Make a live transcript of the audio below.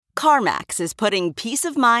CarMax is putting peace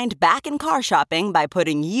of mind back in car shopping by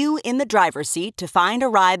putting you in the driver's seat to find a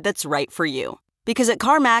ride that's right for you. Because at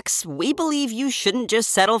CarMax, we believe you shouldn't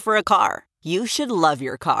just settle for a car. You should love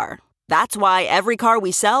your car. That's why every car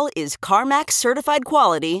we sell is CarMax certified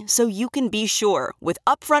quality, so you can be sure with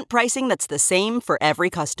upfront pricing that's the same for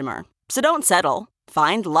every customer. So don't settle.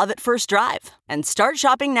 Find love at first drive and start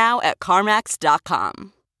shopping now at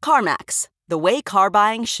CarMax.com. CarMax, the way car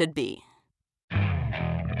buying should be.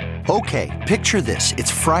 Okay, picture this.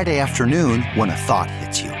 It's Friday afternoon when a thought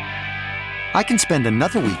hits you. I can spend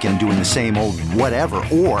another weekend doing the same old whatever,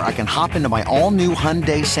 or I can hop into my all-new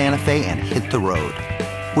Hyundai Santa Fe and hit the road.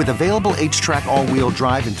 With available H-Track all-wheel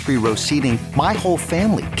drive and 3-row seating, my whole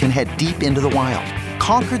family can head deep into the wild.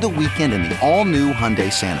 Conquer the weekend in the all-new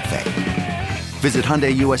Hyundai Santa Fe. Visit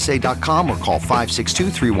HyundaiUSA.com or call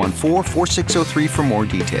 562-314-4603 for more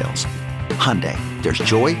details. Hyundai, there's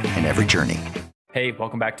joy in every journey. Hey,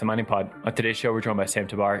 welcome back to Mining Pod. On today's show, we're joined by Sam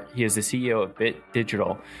Tabar. He is the CEO of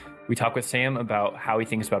BitDigital. We talk with Sam about how he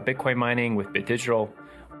thinks about Bitcoin mining with BitDigital,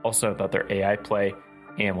 also about their AI play,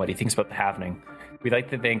 and what he thinks about the halvening. We'd like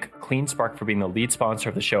to thank CleanSpark for being the lead sponsor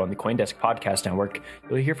of the show on the CoinDesk Podcast Network.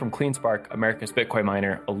 You'll hear from CleanSpark, America's Bitcoin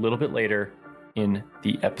miner, a little bit later in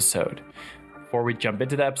the episode. Before we jump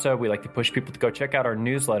into the episode, we like to push people to go check out our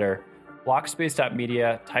newsletter,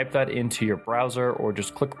 blockspace.media. Type that into your browser or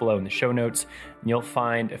just click below in the show notes, and you'll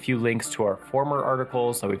find a few links to our former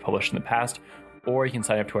articles that we published in the past, or you can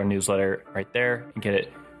sign up to our newsletter right there and get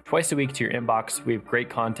it twice a week to your inbox. We have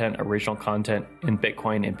great content, original content in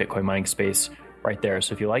Bitcoin and Bitcoin mining space right there.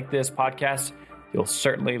 So if you like this podcast, you'll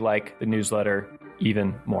certainly like the newsletter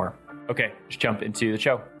even more. Okay, let's jump into the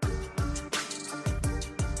show.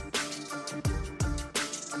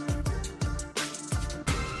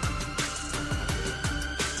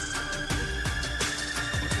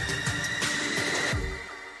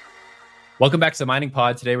 Welcome back to the Mining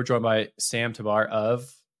Pod. Today we're joined by Sam Tabar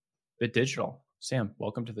of BitDigital. Sam,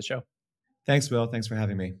 welcome to the show. Thanks, Will. Thanks for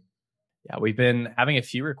having me. Yeah, we've been having a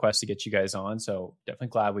few requests to get you guys on, so definitely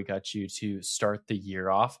glad we got you to start the year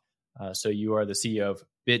off. So you are the CEO of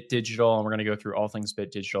BitDigital, and we're going to go through all things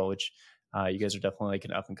BitDigital, which you guys are definitely like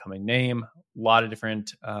an up-and-coming name. A lot of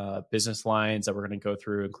different business lines that we're going to go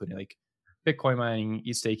through, including like Bitcoin mining,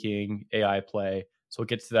 e-staking, AI play. So we'll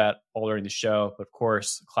get to that all during the show. But of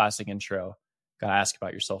course, classic intro. Got to ask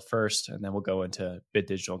about yourself first, and then we'll go into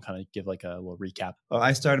BitDigital and kind of give like a little recap. Well,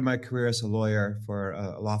 I started my career as a lawyer for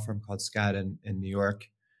a law firm called Skadden in New York.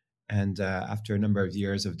 And after a number of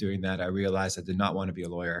years of doing that, I realized I did not want to be a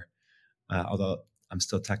lawyer, although I'm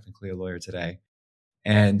still technically a lawyer today.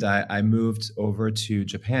 And I moved over to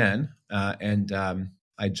Japan, and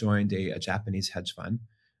I joined a Japanese hedge fund.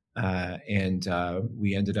 And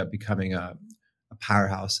we ended up becoming a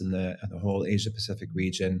powerhouse in the whole Asia Pacific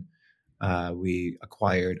region. We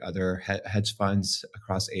acquired other hedge funds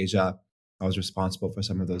across Asia. I was responsible for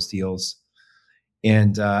some of those deals.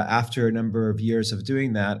 And after a number of years of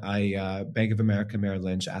doing that, Bank of America Merrill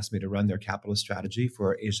Lynch asked me to run their capital strategy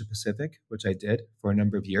for Asia Pacific, which I did for a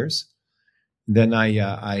number of years. Then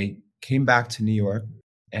I came back to New York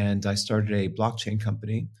and I started a blockchain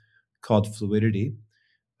company called Fluidity.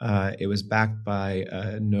 It was backed by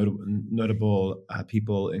notable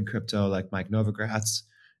people in crypto like Mike Novogratz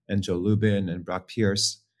and Joe Lubin and Brock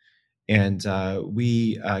Pierce. And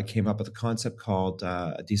we came up with a concept called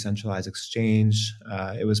a decentralized exchange.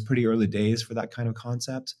 It was pretty early days for that kind of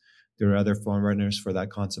concept. There were other forerunners for that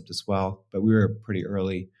concept as well, but we were pretty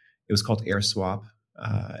early. It was called AirSwap.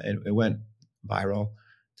 It went viral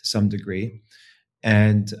to some degree.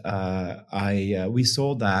 And we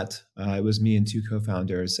sold that. It was me and two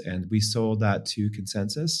co-founders, and we sold that to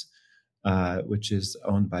Consensus, which is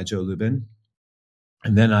owned by Joe Lubin.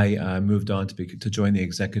 And then I moved on to join the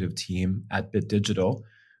executive team at BitDigital,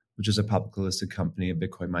 which is a publicly listed company, a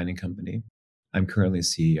Bitcoin mining company. I'm currently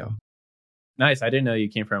CEO. Nice. I didn't know you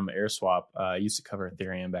came from AirSwap. I used to cover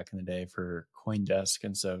Ethereum back in the day for CoinDesk,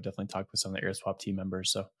 and so definitely talked with some of the AirSwap team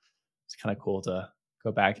members. So it's kind of cool to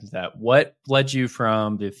go back into that. What led you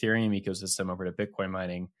from the Ethereum ecosystem over to Bitcoin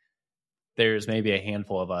mining? There's maybe a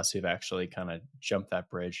handful of us who've actually kind of jumped that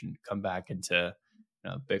bridge and come back into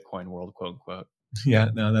Bitcoin world, quote unquote. Yeah,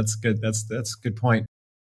 no, that's good. That's a good point.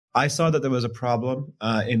 I saw that there was a problem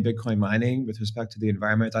in Bitcoin mining with respect to the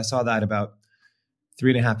environment. I saw that about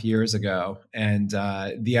 3.5 years ago. And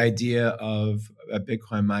the idea of a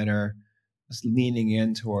Bitcoin miner leaning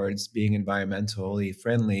in towards being environmentally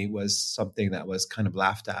friendly was something that was kind of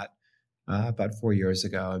laughed at about 4 years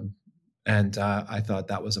ago. And I thought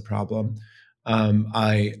that was a problem.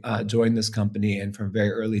 I joined this company, and from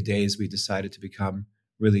very early days, we decided to become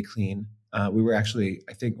really clean. We were actually,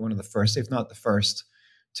 I think, one of the first, if not the first,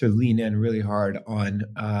 to lean in really hard on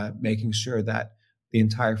making sure that the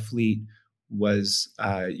entire fleet was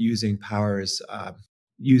using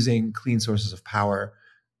using clean sources of power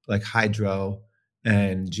like hydro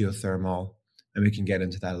and geothermal, and we can get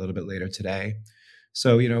into that a little bit later today.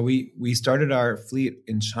 So, we started our fleet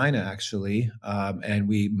in China actually, and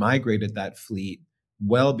we migrated that fleet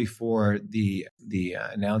well before the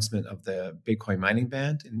announcement of the Bitcoin mining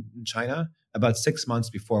ban in China. About 6 months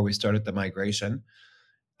before we started the migration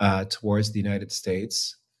towards the United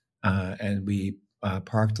States, and we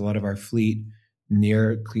parked a lot of our fleet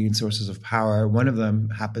near clean sources of power. One of them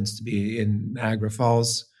happens to be in Niagara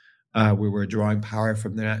Falls. We were drawing power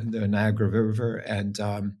from the Niagara River, and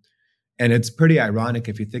it's pretty ironic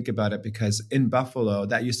if you think about it, because in Buffalo,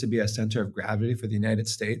 that used to be a center of gravity for the United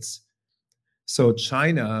States. So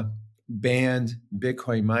China banned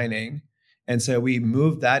Bitcoin mining. And so we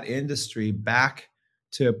moved that industry back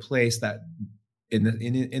to a place that in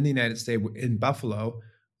the United States, in Buffalo,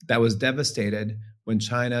 that was devastated when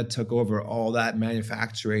China took over all that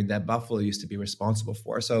manufacturing that Buffalo used to be responsible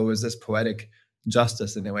for. So it was this poetic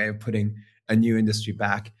justice in a way of putting a new industry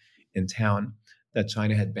back in town that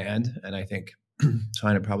China had banned. And I think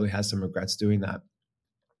China probably has some regrets doing that.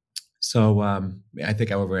 So I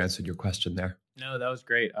think I over-answered your question there. No, that was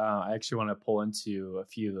great. I actually want to pull into a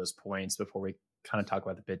few of those points before we kind of talk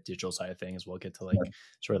about the BitDigital side of things. We'll get to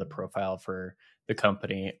sort of the profile for the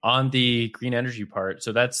company on the green energy part.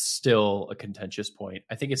 So that's still a contentious point.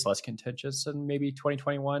 I think it's less contentious than maybe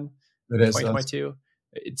 2021, 2022.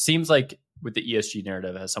 It seems like with the ESG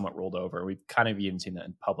narrative has somewhat rolled over. We've kind of even seen that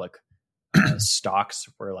in public stocks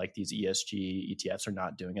where like these ESG ETFs are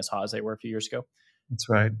not doing as hot as they were a few years ago. That's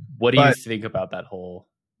right. What do you think about that whole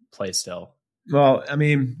play still? Well, I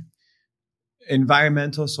mean,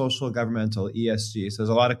 environmental, social, governmental, ESG. So there's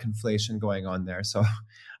a lot of conflation going on there. So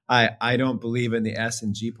I don't believe in the S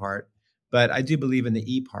and G part, but I do believe in the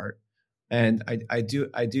E part. And I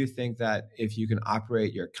do think that if you can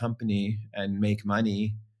operate your company and make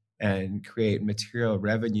money and create material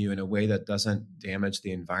revenue in a way that doesn't damage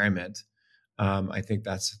the environment, I think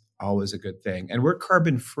that's always a good thing. And we're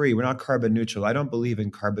carbon free. We're not carbon neutral. I don't believe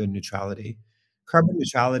in carbon neutrality. Carbon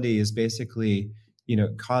neutrality is basically,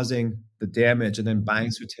 causing the damage and then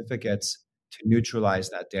buying certificates to neutralize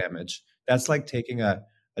that damage. That's like taking a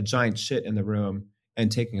giant shit in the room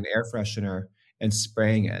and taking an air freshener and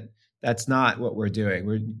spraying it. That's not what we're doing.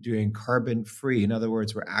 We're doing carbon free. In other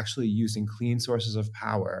words, we're actually using clean sources of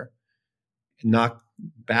power, not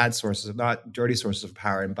bad sources, not dirty sources of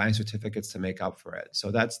power, and buying certificates to make up for it.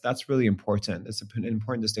 So that's really important. It's an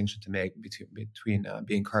important distinction to make between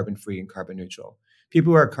being carbon free and carbon neutral.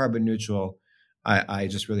 People who are carbon neutral, I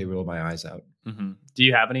just really roll my eyes out. Mm-hmm. Do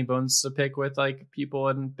you have any bones to pick with like people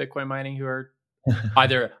in Bitcoin mining who are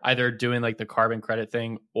either doing like the carbon credit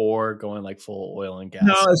thing or going like full oil and gas?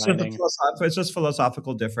 No, it's just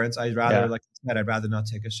philosophical difference. I'd rather, like I said, I'd rather not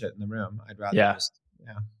take a shit in the room. I'd rather just.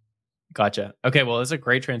 Gotcha. Okay, well, it's a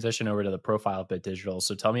great transition over to the profile of BitDigital.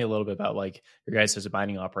 So tell me a little bit about like your guys'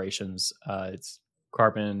 mining operations. It's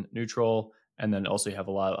carbon neutral, and then also you have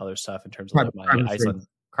a lot of other stuff in terms of like mining Iceland.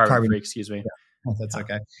 Carbon free, excuse me. Yeah, that's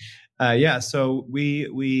okay. So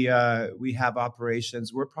we have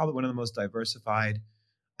operations. We're probably one of the most diversified.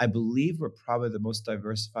 I believe we're probably the most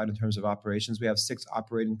diversified in terms of operations. We have 6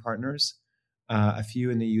 operating partners, a few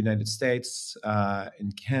in the United States,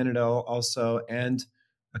 in Canada also, and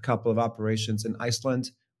a couple of operations in Iceland.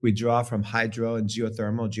 We draw from hydro and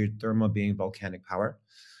geothermal being volcanic power.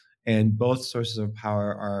 And both sources of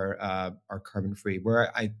power are carbon free.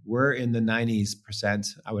 We're in the 90%,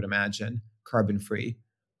 I would imagine, carbon free.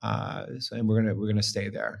 And we're gonna stay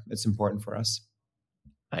there. It's important for us.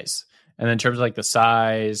 Nice. And then in terms of like the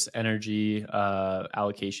size, energy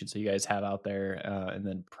allocation, so you guys have out there, and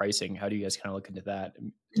then pricing, how do you guys kind of look into that?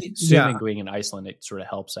 Assuming being in Iceland, it sort of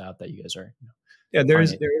helps out that you guys are. There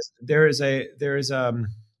is a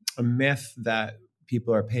myth that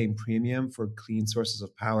people are paying premium for clean sources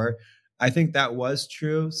of power. I think that was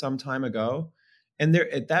true some time ago, and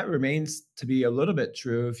that remains to be a little bit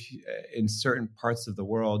true. In certain parts of the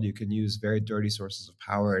world, you can use very dirty sources of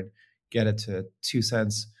power and get it to 2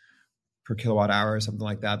 cents per kilowatt hour or something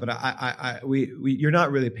like that. But you're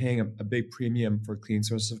not really paying a big premium for clean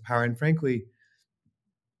sources of power. And frankly,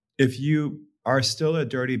 if you are still a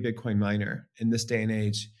dirty Bitcoin miner in this day and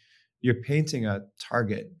age, you're painting a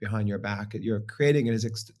target behind your back. You're creating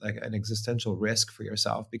an existential risk for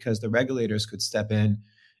yourself, because the regulators could step in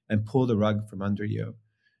and pull the rug from under you.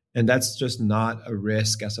 And that's just not a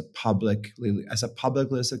risk as a public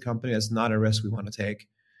listed company. That's not a risk we want to take.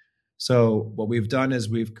 So what we've done is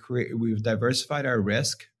we've diversified our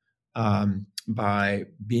risk by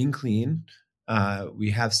being clean. We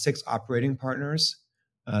have 6 operating partners.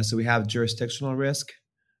 So we have jurisdictional risk.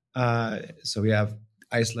 So we have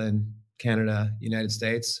Iceland, Canada, United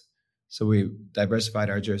States. So we diversified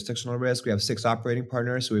our jurisdictional risk. We have 6 operating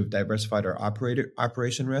partners. So we've diversified our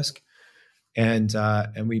operation risk. And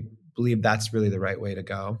we believe that's really the right way to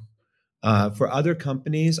go. For other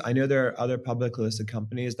companies, I know there are other publicly listed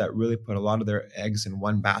companies that really put a lot of their eggs in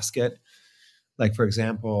one basket. Like, for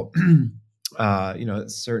example,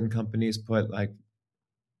 certain companies put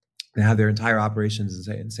they have their entire operations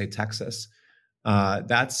in say Texas.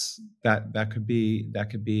 That could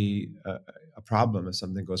be a problem if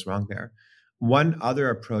something goes wrong there. One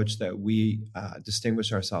other approach that we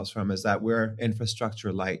distinguish ourselves from is that we're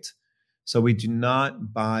infrastructure light. So we do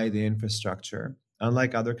not buy the infrastructure.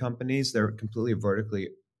 Unlike other companies, they're completely vertically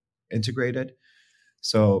integrated.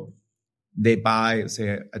 So they buy,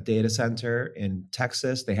 say, a data center in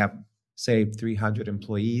Texas. They have, say, 300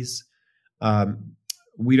 employees.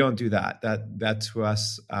 We don't do that. That to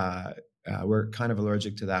us, we're kind of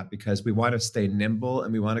allergic to that because we want to stay nimble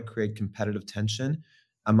and we want to create competitive tension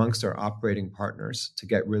amongst our operating partners to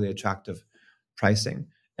get really attractive pricing.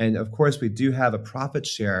 And of course, we do have a profit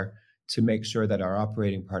share to make sure that our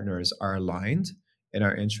operating partners are aligned in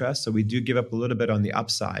our interests. So we do give up a little bit on the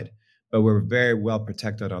upside, but we're very well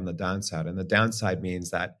protected on the downside. And the downside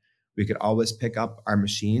means that we could always pick up our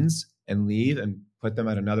machines and leave and put them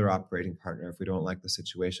at another operating partner if we don't like the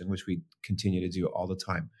situation, which we continue to do all the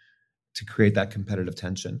time to create that competitive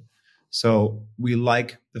tension. So we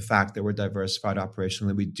like the fact that we're diversified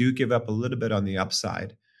operationally. We do give up a little bit on the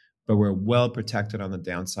upside, but we're well protected on the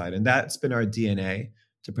downside. And that's been our DNA,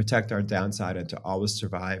 to protect our downside and to always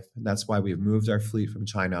survive. And that's why we've moved our fleet from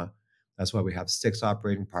China. That's why we have 6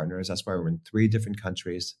 operating partners. That's why we're in 3 different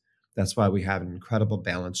countries. That's why we have an incredible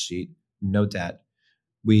balance sheet, no debt.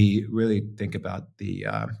 We really think about the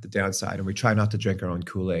downside, and we try not to drink our own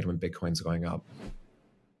Kool-Aid when Bitcoin's going up.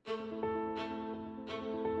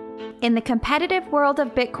 In the competitive world of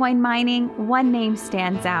Bitcoin mining, one name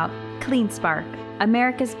stands out: CleanSpark,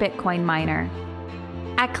 America's Bitcoin miner.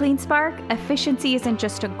 At CleanSpark, efficiency isn't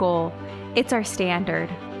just a goal, it's our standard.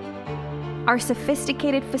 Our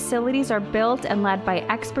sophisticated facilities are built and led by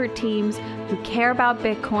expert teams who care about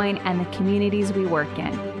Bitcoin and the communities we work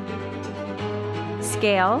in.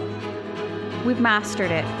 Scale, we've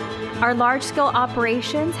mastered it. Our large-scale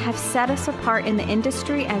operations have set us apart in the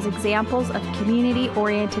industry as examples of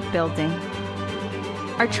community-oriented building.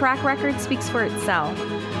 Our track record speaks for itself.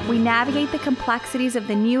 We navigate the complexities of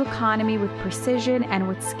the new economy with precision and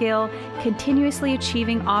with skill, continuously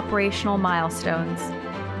achieving operational milestones.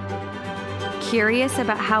 Curious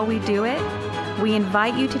about how we do it? We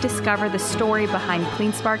invite you to discover the story behind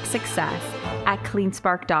CleanSpark's success at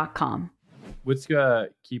cleanspark.com. Let's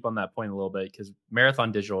keep on that point a little bit, because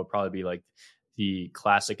Marathon Digital would probably be like the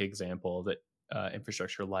classic example that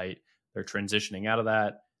infrastructure light. They're transitioning out of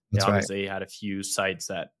that. They obviously had a few sites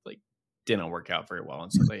that didn't work out very well,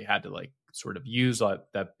 and so they had to sort of use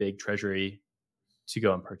that big treasury to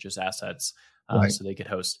go and purchase assets so they could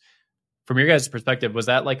host. From your guys' perspective, was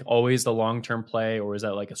that always the long-term play, or was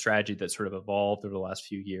that a strategy that sort of evolved over the last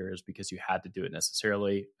few years because you had to do it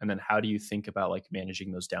necessarily? And then how do you think about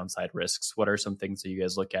managing those downside risks? What are some things that you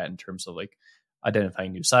guys look at in terms of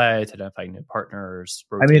identifying new sites, identifying new partners,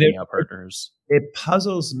 rotating out partners? It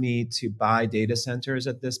puzzles me to buy data centers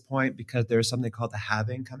at this point because there's something called the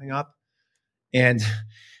halving coming up. And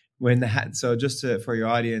so just for your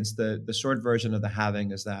audience, the short version of the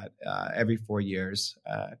halving is that every 4 years,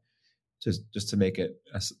 just to make it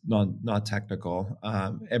not technical,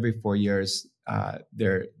 every 4 years,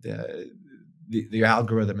 the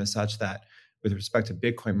algorithm is such that with respect to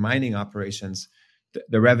Bitcoin mining operations,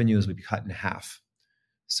 the revenues would be cut in half.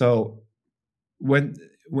 So when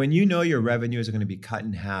your revenues are going to be cut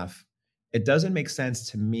in half, it doesn't make sense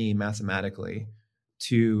to me mathematically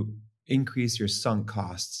to increase your sunk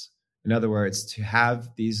costs. In other words, to have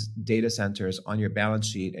these data centers on your balance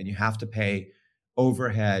sheet and you have to pay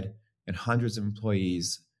overhead and hundreds of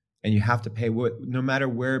employees, and you have to pay no matter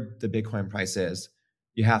where the Bitcoin price is,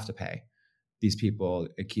 you have to pay these people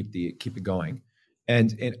and keep it going.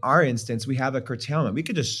 And in our instance, we have a curtailment. We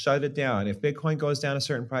could just shut it down. If Bitcoin goes down a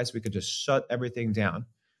certain price, we could just shut everything down,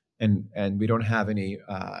 and we don't have any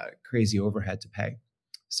crazy overhead to pay.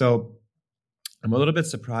 So I'm a little bit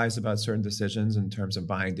surprised about certain decisions in terms of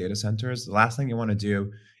buying data centers. The last thing you want to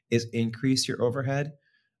do is increase your overhead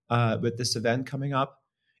with this event coming up.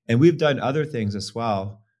 And we've done other things as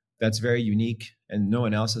well that's very unique and no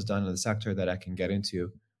one else has done in the sector that I can get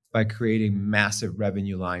into, by creating massive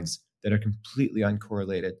revenue lines that are completely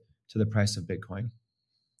uncorrelated to the price of Bitcoin.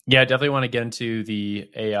 Yeah, I definitely want to get into the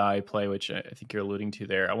AI play, which I think you're alluding to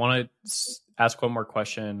there. I want to ask one more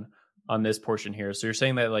question on this portion here. So you're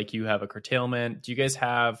saying that like you have a curtailment. Do you guys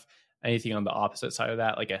have anything on the opposite side of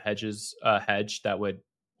that, like a hedge that would,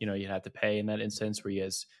 you'd have to pay in that instance where you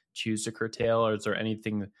guys choose to curtail, or is there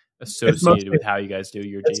anything associated with how you guys do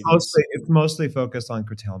your JVs? It's mostly focused on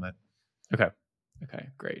curtailment. Okay,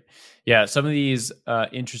 great. Yeah, some of these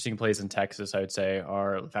interesting plays in Texas, I would say,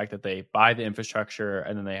 are the fact that they buy the infrastructure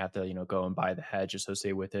and then they have to, go and buy the hedge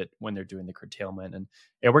associated with it when they're doing the curtailment. And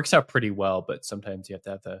it works out pretty well, but sometimes you have to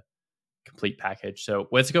have the complete package. So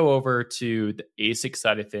let's go over to the ASIC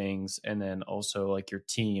side of things and then also like your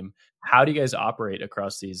team. How do you guys operate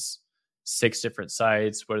across these 6 different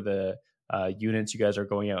sites? What are the units you guys are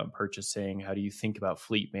going out and purchasing? How do you think about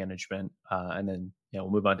fleet management? And then,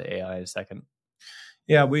 we'll move on to AI in a second.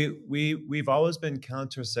 Yeah, we've always been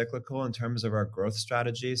counter-cyclical in terms of our growth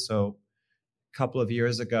strategy. So a couple of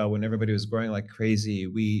years ago, when everybody was growing like crazy,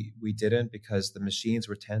 we didn't, because the machines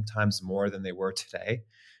were 10 times more than they were today.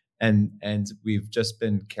 And we've just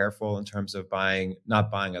been careful in terms of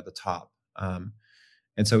not buying at the top.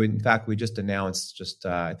 And so in fact, we just announced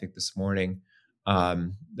I think this morning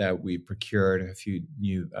that we procured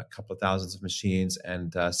a couple of thousands of machines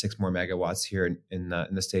and 6 more megawatts here in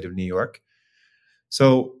the state of New York.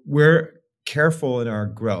 So we're careful in our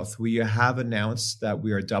growth. We have announced that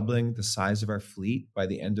we are doubling the size of our fleet by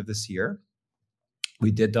the end of this year.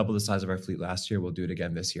 We did double the size of our fleet last year. We'll do it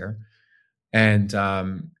again this year.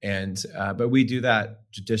 But we do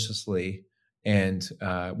that judiciously, and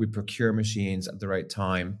we procure machines at the right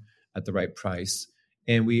time, at the right price.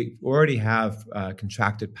 And we already have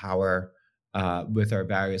contracted power with our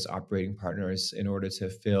various operating partners in order to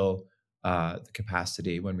fill the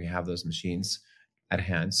capacity when we have those machines at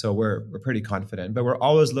hand. So we're pretty confident, but we're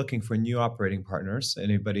always looking for new operating partners.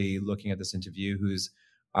 Anybody looking at this interview who's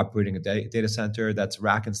operating a data center that's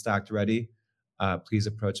rack and stacked ready, please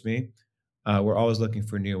approach me. We're always looking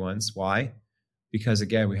for new ones. Why? Because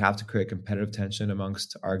again, we have to create competitive tension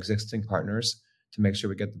amongst our existing partners to make sure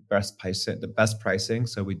we get the best pricing.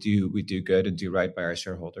 So we do good and do right by our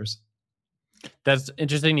shareholders. That's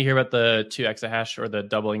interesting to hear about the 2 exahash or the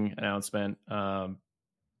doubling announcement.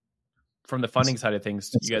 From the funding side of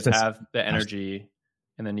things, you guys have the energy,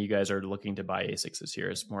 and then you guys are looking to buy ASICs this year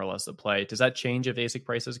is more or less the play. Does that change if ASIC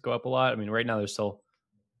prices go up a lot? I mean, right now they're still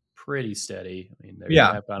pretty steady. I mean, they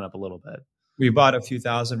have gone up a little bit. We bought a few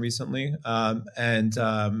thousand recently, and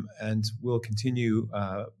we'll continue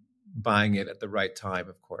buying it at the right time,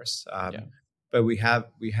 of course. But we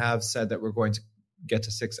have said that we're going to get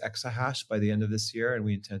to 6 exahash by the end of this year, and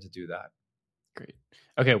we intend to do that. Great.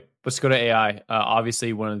 Okay, let's go to AI.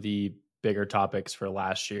 Obviously, one of the bigger topics for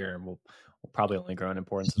last year, and we'll probably only grow in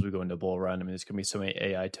importance as we go into bull run. I mean, there's going to be so many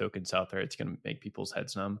AI tokens out there; it's going to make people's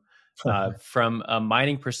heads numb. From a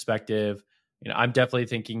mining perspective, I'm definitely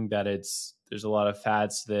thinking that there's a lot of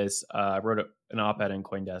fads to this. I wrote an op-ed in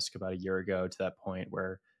CoinDesk about a year ago to that point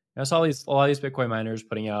where I saw a lot of these Bitcoin miners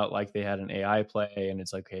putting out like they had an AI play, and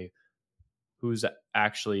it's like, okay, who's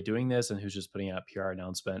actually doing this and who's just putting out PR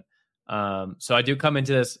announcement? So I do come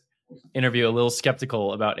into this interview a little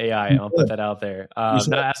skeptical about AI, and I'll put that out there. I'm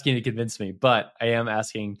not asking you to convince me, but I am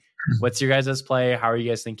asking, what's your guys' play? How are you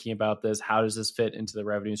guys thinking about this? How does this fit into the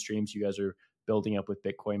revenue streams you guys are building up with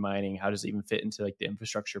Bitcoin mining? How does it even fit into like the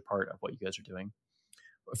infrastructure part of what you guys are doing?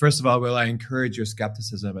 First of all, Will, I encourage your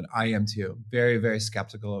skepticism, and I am too. Very, very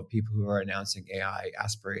skeptical of people who are announcing AI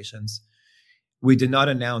aspirations. We did not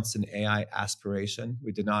announce an AI aspiration.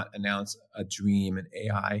 We did not announce a dream in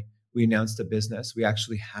AI. We announced a business. We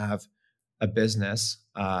actually have a business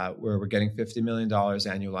where we're getting $50 million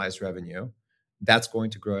annualized revenue. That's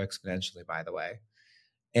going to grow exponentially, by the way.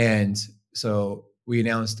 And so we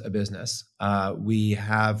announced a business. We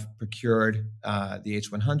have procured the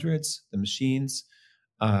H100s, the machines.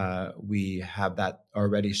 We have that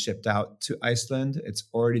already shipped out to Iceland. It's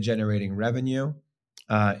already generating revenue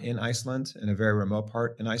in Iceland, in a very remote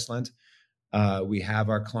part in Iceland. We have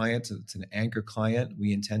our client. It's an anchor client.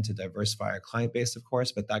 We intend to diversify our client base, of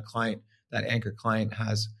course, but that anchor client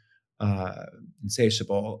has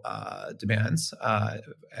insatiable demands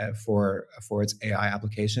for its AI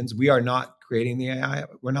applications. We are not creating the AI.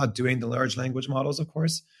 We're not doing the large language models, of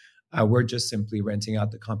course. We're just simply renting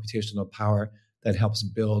out the computational power that helps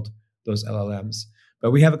build those LLMs. But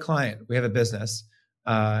we have a client. We have a business,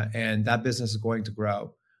 and that business is going to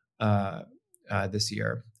grow this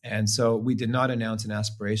year. And so we did not announce an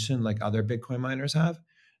aspiration like other Bitcoin miners have.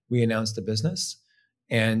 We announced a business,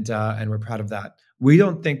 and we're proud of that. We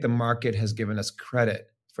don't think the market has given us credit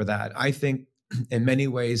for that. I think in many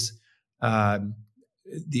ways,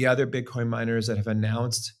 The other Bitcoin miners that have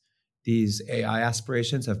announced these AI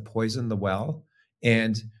aspirations have poisoned the well,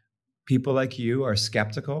 and people like you are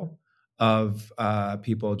skeptical of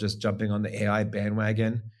people just jumping on the AI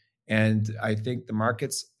bandwagon. And I think the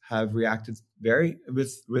markets have reacted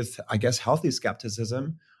with I guess healthy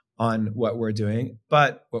skepticism on what we're doing.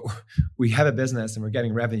 But we have a business and we're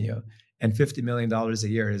getting revenue, and $50 million a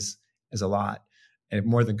year is a lot, and it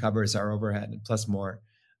more than covers our overhead and plus more.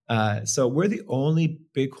 So we're the only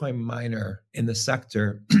Bitcoin miner in the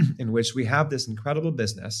sector in which we have this incredible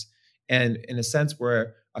business. And in a sense,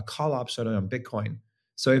 we're a call option on Bitcoin.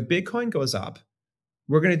 So if Bitcoin goes up,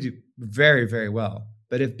 we're going to do very, very well.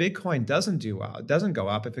 But if Bitcoin doesn't do well, it doesn't go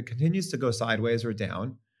up, if it continues to go sideways or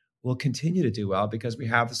down, we'll continue to do well because we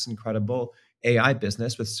have this incredible AI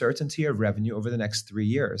business with certainty of revenue over the next 3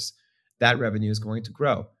 years. That revenue is going to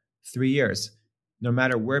grow 3 years. No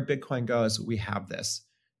matter where Bitcoin goes, we have this.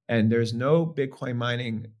 And there's no Bitcoin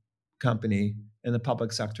mining company in the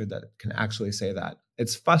public sector that can actually say that.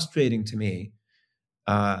 It's frustrating to me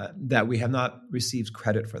that we have not received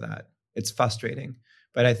credit for that. It's frustrating.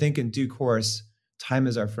 But I think in due course, time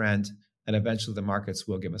is our friend, and eventually the markets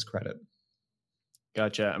will give us credit.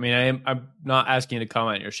 Gotcha. I mean, I'm not asking you to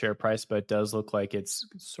comment on your share price, but it does look like it's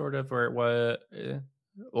sort of where it was, a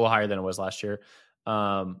little higher than it was last year.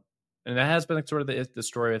 And that has been like sort of the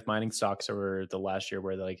story with mining stocks over the last year,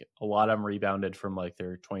 where like a lot of them rebounded from like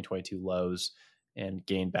their 2022 lows and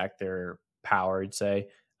gained back their power, I'd say.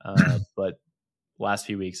 But last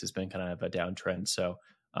few weeks has been kind of a downtrend. So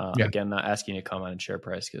again, not asking you to comment on share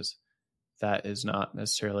price because that is not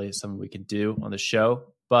necessarily something we can do on the show.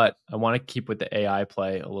 But I want to keep with the AI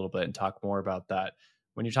play a little bit and talk more about that.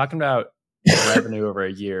 When you're talking about revenue over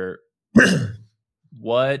a year,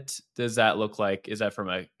 what does that look like? Is that from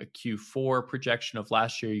a Q4 projection of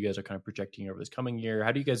last year? You guys are kind of projecting over this coming year.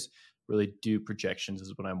 How do you guys really do projections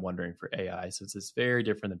is what I'm wondering for AI, since it's very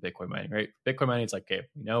different than Bitcoin mining, right? Bitcoin mining, it's like, okay,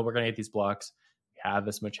 we know we're going to get these blocks. We have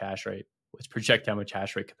this much hash rate. Let's project how much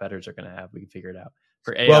hash rate competitors are going to have. We can figure it out.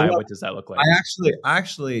 For AI, what does that look like? I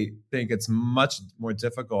actually think it's much more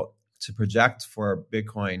difficult to project for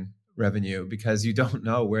Bitcoin revenue because you don't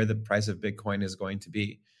know where the price of Bitcoin is going to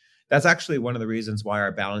be. That's actually one of the reasons why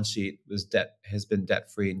our balance sheet has been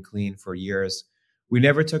debt-free and clean for years. We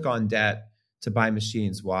never took on debt to buy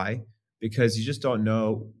machines. Why? Because you just don't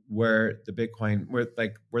know where the Bitcoin,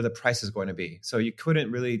 where the price is going to be. So you couldn't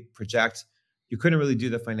really project, you couldn't really do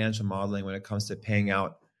the financial modeling when it comes to paying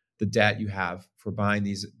out the debt you have for buying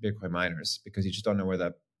these Bitcoin miners, because you just don't know where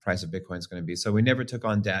the price of Bitcoin is going to be. So we never took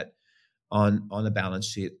on debt on the balance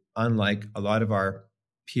sheet, unlike a lot of our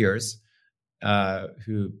peers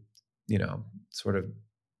who, sort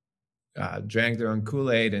of drank their own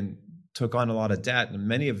Kool-Aid and took on a lot of debt, and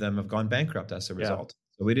many of them have gone bankrupt as a result.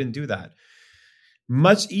 So we didn't do that.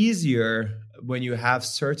 Much easier when you have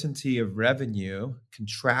certainty of revenue,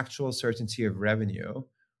 contractual certainty of revenue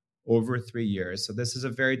over 3 years. So this is a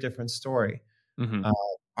very different story. Mm-hmm.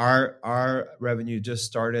 Our revenue just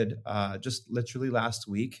started just literally last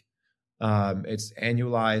week. It's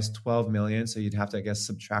annualized 12 million. So you'd have to, I guess,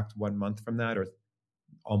 subtract 1 month from that, or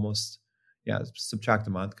almost, subtract a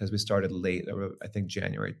month, because we started late, I think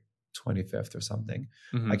January 25th or something.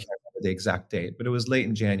 Mm-hmm. I can't remember the exact date, but it was late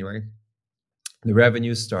in January. The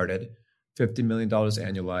revenue started $50 million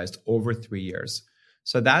annualized over 3 years.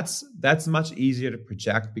 So that's much easier to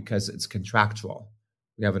project because it's contractual.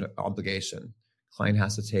 We have an obligation. Client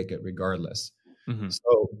has to take it regardless. Mm-hmm.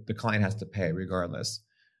 So the client has to pay regardless.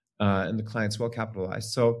 And the client's well capitalized.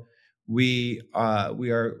 So we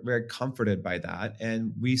are very comforted by that.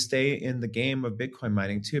 And we stay in the game of Bitcoin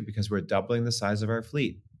mining too, because we're doubling the size of our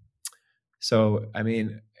fleet. So, I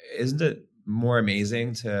mean, isn't it more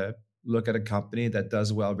amazing to look at a company that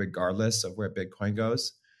does well regardless of where Bitcoin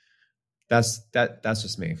goes? That's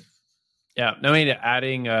just me. Yeah, no, I mean,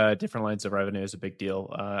 adding different lines of revenue is a big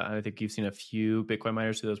deal. I think you've seen a few Bitcoin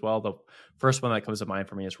miners do as well. The first one that comes to mind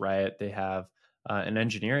for me is Riot. They have an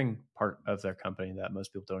engineering part of their company that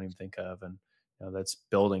most people don't even think of, and that's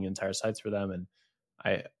building entire sites for them. And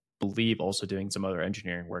I believe also doing some other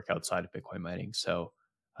engineering work outside of Bitcoin mining. So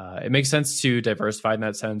it makes sense to diversify in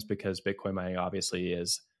that sense, because Bitcoin mining obviously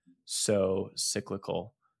is so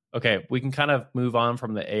cyclical. Okay, we can kind of move on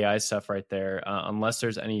from the AI stuff right there, unless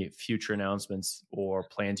there's any future announcements or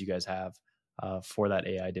plans you guys have for that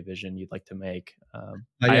AI division you'd like to make.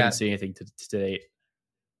 I haven't seen anything to date.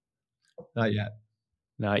 Not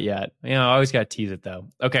yet. I always got to tease it though.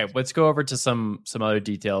 Okay, let's go over to some other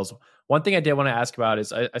details. One thing I did want to ask about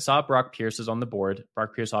is I saw Brock Pierce is on the board.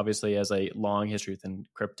 Brock Pierce obviously has a long history within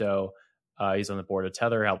crypto. He's on the board of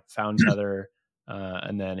Tether, helped found Tether.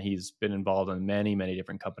 And then he's been involved in many, many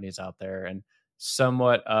different companies out there, and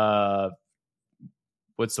somewhat,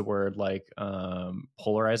 what's the word, like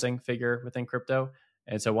polarizing figure within crypto.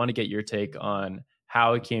 And so I want to get your take on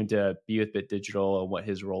how he came to be with BitDigital and what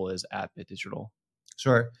his role is at BitDigital.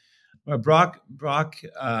 Sure. Well, Brock,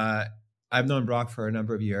 I've known Brock for a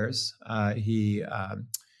number of years. He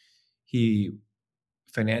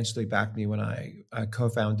financially backed me when I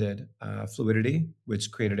co-founded Fluidity,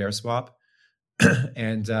 which created AirSwap,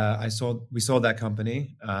 and we sold that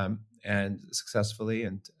company and successfully,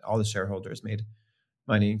 and all the shareholders made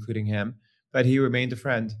money, including him. But he remained a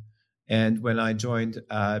friend. And when I joined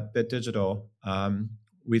BitDigital,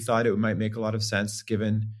 we thought it might make a lot of sense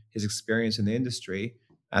given his experience in the industry.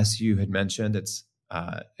 As you had mentioned,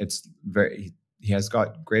 he has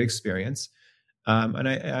got great experience.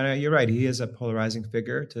 And you're right, he is a polarizing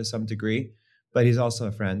figure to some degree, but he's also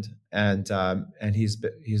a friend, and he's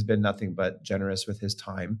been nothing but generous with his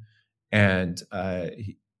time, and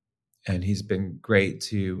he's been great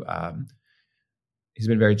to. He's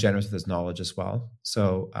been very generous with his knowledge as well.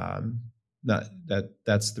 So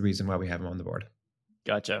that's the reason why we have him on the board.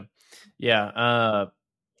 Gotcha. Yeah.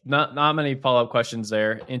 Not many follow-up questions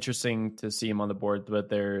there. Interesting to see him on the board, but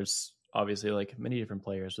there's obviously like many different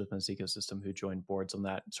players within this ecosystem who join boards on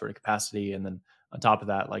that sort of capacity. And then on top of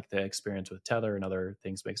that, like the experience with Tether and other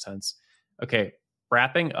things make sense. Okay.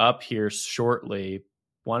 Wrapping up here shortly,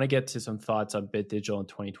 want to get to some thoughts on BitDigital in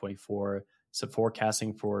 2024, some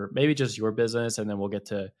forecasting for maybe just your business, and then we'll get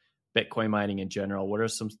to Bitcoin mining in general. What are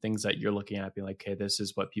some things that you're looking at being like, okay, this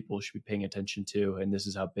is what people should be paying attention to, and this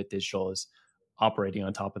is how BitDigital is operating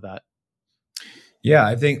on top of that? Yeah,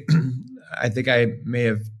 I think I may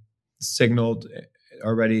have signaled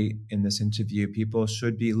already in this interview, people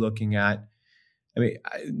should be looking at,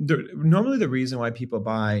 normally the reason why people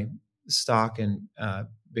buy stock in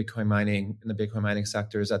Bitcoin mining, in the Bitcoin mining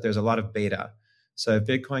sector, is that there's a lot of beta. So if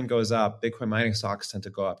Bitcoin goes up, Bitcoin mining stocks tend to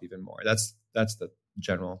go up even more. That's the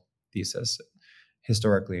general thesis,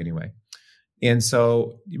 historically anyway. And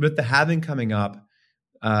so with the halving coming up,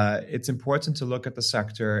 it's important to look at the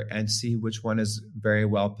sector and see which one is very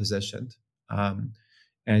well positioned.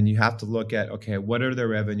 And you have to look at, okay, what are their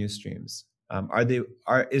revenue streams?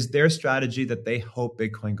 Is their strategy that they hope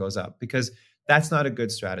Bitcoin goes up? Because that's not a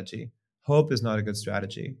good strategy. Hope is not a good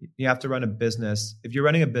strategy. You have to run a business. If you're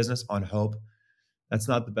running a business on hope, that's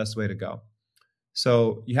not the best way to go.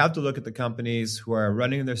 So you have to look at the companies who are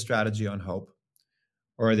running their strategy on hope,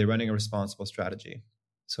 or are they running a responsible strategy?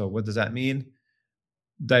 So what does that mean?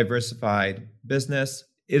 Diversified business.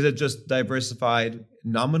 Is it just diversified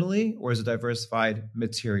nominally, or is it diversified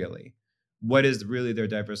materially? What is really their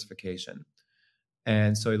diversification?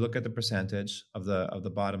 And so you look at the percentage of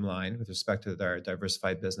the bottom line with respect to their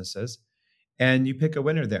diversified businesses, and you pick a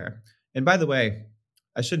winner there. And by the way,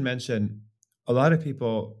 I should mention, a lot of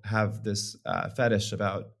people have this fetish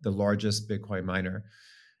about the largest Bitcoin miner.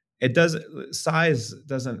 Size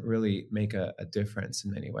doesn't really make a difference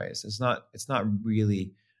in many ways. It's not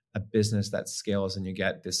really a business that scales, and you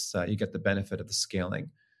get the benefit of the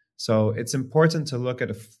scaling. So it's important to look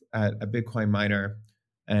at a Bitcoin miner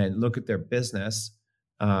and look at their business.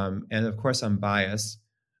 And of course, I'm biased.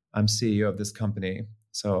 I'm CEO of this company,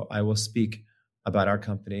 so I will speak about our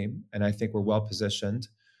company, and I think we're well positioned.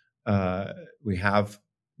 We have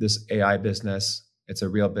this AI business. It's a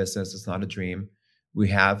real business. It's not a dream. We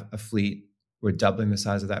have a fleet. We're doubling the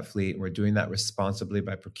size of that fleet. We're doing that responsibly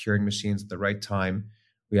by procuring machines at the right time.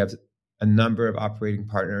 We have a number of operating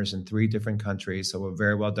partners in 3 different countries, so we're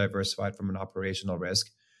very well diversified from an operational risk.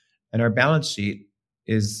 And our balance sheet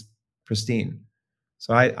is pristine.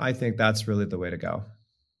 So I think that's really the way to go.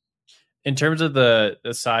 In terms of the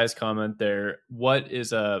size comment there, what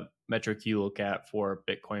is a metric you look at for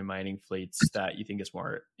Bitcoin mining fleets that you think is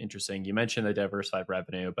more interesting? You mentioned the diversified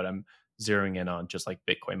revenue, but I'm zeroing in on just like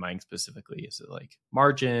Bitcoin mining specifically. Is it like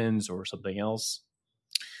margins or something else?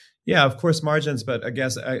 Yeah, of course, margins. But I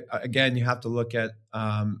guess again, you have to look at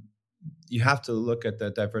the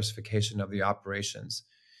diversification of the operations.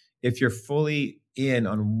 If you're fully in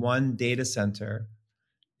on one data center,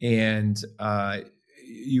 and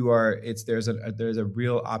there's a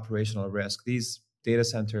real operational risk. These data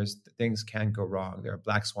centers, things can go wrong. There are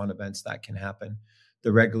black swan events that can happen.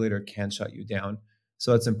 The regulator can shut you down.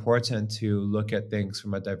 So it's important to look at things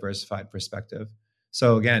from a diversified perspective.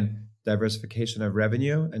 So again, diversification of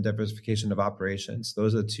revenue and diversification of operations.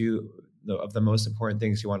 Those are 2 of the most important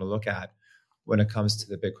things you want to look at when it comes to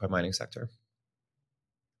the Bitcoin mining sector.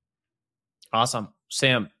 Awesome.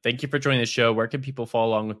 Sam, thank you for joining the show. Where can people follow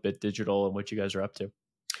along with BitDigital and what you guys are up to?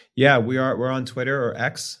 Yeah, we're on Twitter or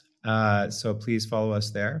X. So please follow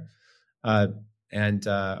us there. And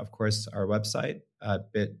of course, our website,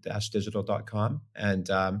 bit-digital.com. And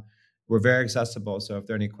we're very accessible. So if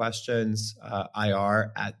there are any questions,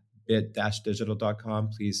 ir@bit-digital.com,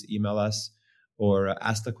 please email us or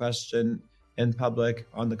ask the question in public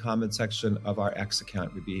on the comment section of our X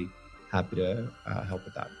account. We'd be happy to help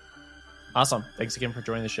with that. Awesome. Thanks again for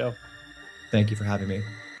joining the show. Thank you for having me.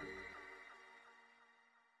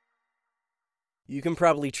 You can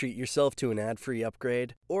probably treat yourself to an ad-free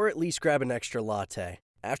upgrade, or at least grab an extra latte,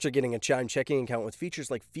 after getting a Chime checking account with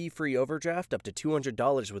features like fee-free overdraft up to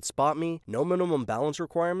 $200 with SpotMe, no minimum balance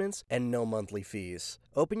requirements, and no monthly fees.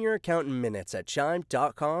 Open your account in minutes at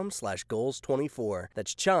chime.com/goals24.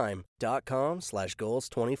 That's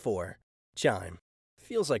chime.com/goals24. Chime.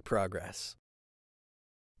 Feels like progress.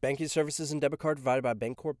 Banking services and debit card provided by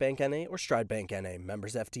Bancorp Bank N.A. or Stride Bank N.A.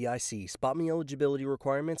 Members FDIC. SpotMe eligibility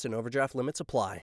requirements and overdraft limits apply.